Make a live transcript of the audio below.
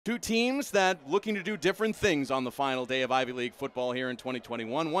Two teams that looking to do different things on the final day of Ivy League football here in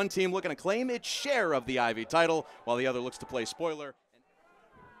 2021. One team looking to claim its share of the Ivy title, while the other looks to play spoiler.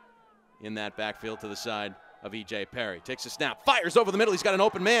 In that backfield to the side of E.J. Perry. Takes a snap, fires over the middle. He's got an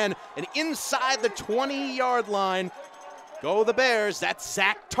open man, and inside the 20-yard line go the Bears. That's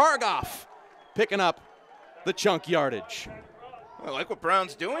Zach Targoff picking up the chunk yardage. I like what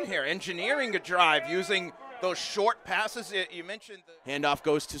Brown's doing here, engineering a drive using those short passes. You mentioned the handoff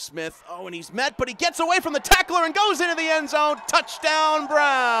goes to Smith. Oh, and he's met, but he gets away from the tackler and goes into the end zone. Touchdown,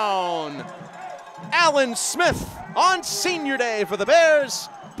 Brown. Alan Smith on senior day for the Bears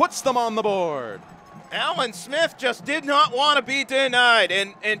puts them on the board. Alan Smith just did not want to be denied,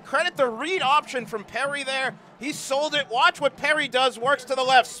 and credit the read option from Perry there. He sold it. Watch what Perry does, works to the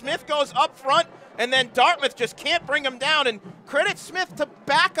left. Smith goes up front, and then Dartmouth just can't bring him down, and credit Smith to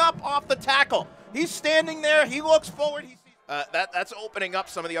back up off the tackle. He's standing there. He looks forward. He sees, that's opening up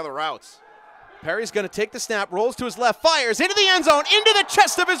some of the other routes. Perry's going to take the snap, rolls to his left, fires into the end zone, into the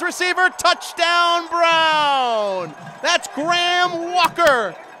chest of his receiver. Touchdown, Brown. That's Graham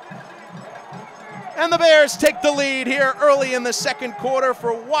Walker. And the Bears take the lead here early in the second quarter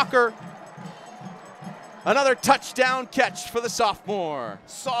for Walker. Another touchdown catch for the sophomore.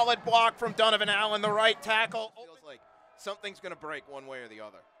 Solid block from Donovan Allen, the right tackle. Feels like something's going to break one way or the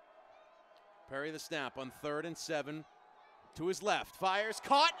other. Perry the snap on 3rd and 7. To his left, fires,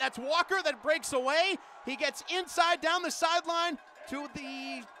 caught. That's Walker that breaks away. He gets inside down the sideline to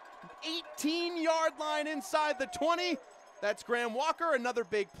the 18-yard line inside the 20. That's Graham Walker, another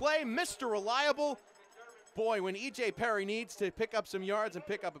big play. Mr. Reliable. Boy, when E.J. Perry needs to pick up some yards and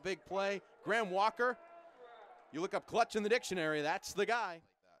pick up a big play, Graham Walker, you look up clutch in the dictionary, that's the guy.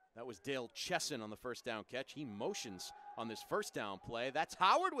 That was Dale Chesson on the first down catch. He motions on this first down play. That's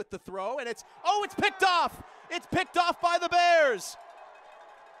Howard with the throw, and it's picked off. It's picked off by the Bears.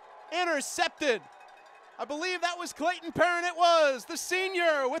 Intercepted. I believe that was Clayton Perrin. It was the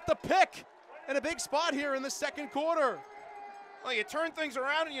senior with the pick and a big spot here in the second quarter. Well, you turn things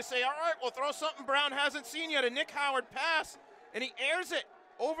around and you say, all right, we'll throw something Brown hasn't seen yet, a Nick Howard pass, and he airs it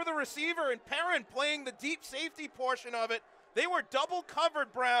over the receiver, and Perrin playing the deep safety portion of it. They were double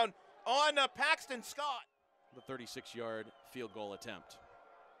covered, Brown, on Paxton Scott. The 36-yard field goal attempt.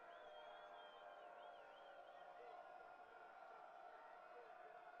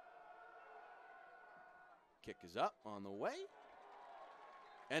 Kick is up on the way.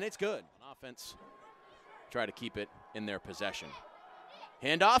 And it's good. Offense try to keep it in their possession.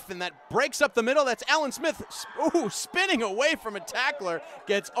 Handoff, and that breaks up the middle. That's Alan Smith. Ooh, spinning away from a tackler.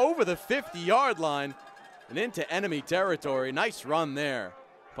 Gets over the 50-yard line and into enemy territory. Nice run there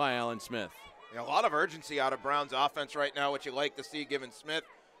by Alan Smith. Yeah, a lot of urgency out of Brown's offense right now, which you like to see, given Smith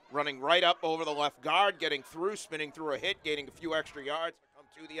running right up over the left guard, getting through, spinning through a hit, gaining a few extra yards, come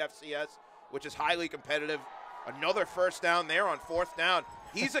to the FCS, which is highly competitive. Another first down there on 4th down.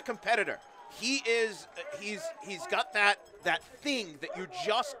 He's a competitor. He's got that thing that you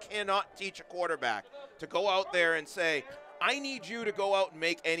just cannot teach a quarterback, to go out there and say, I need you to go out and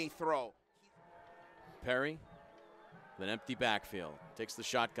make any throw. Perry with an empty backfield. Takes the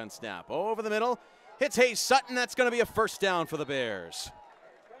shotgun snap. Over the middle. Hits Hayes Sutton. That's going to be a first down for the Bears.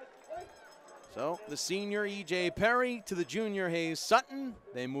 So the senior E.J. Perry to the junior Hayes Sutton.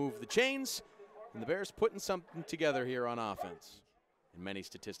 They move the chains. And the Bears putting something together here on offense in many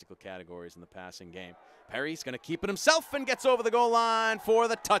statistical categories in the passing game. Perry's going to keep it himself and gets over the goal line for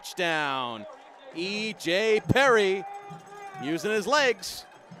the touchdown. E.J. Perry using his legs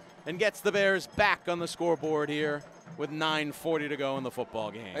and gets the Bears back on the scoreboard here with 9:40 to go in the football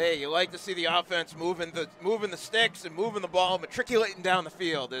game. Hey, you like to see the offense moving the sticks and moving the ball, matriculating down the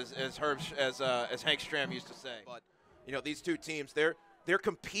field, as Hank Stram used to say. But you know, these two teams, they're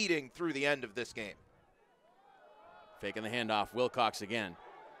competing through the end of this game. Faking the handoff, Wilcox again.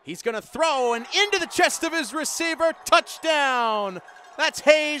 He's going to throw and into the chest of his receiver. Touchdown. That's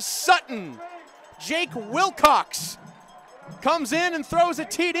Hayes Sutton. Jake Wilcox comes in and throws a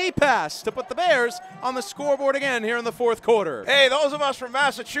TD pass to put the Bears on the scoreboard again here in the fourth quarter. Hey, those of us from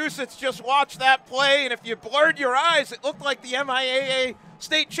Massachusetts just watched that play, and if you blurred your eyes, it looked like the MIAA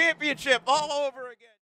state championship all over.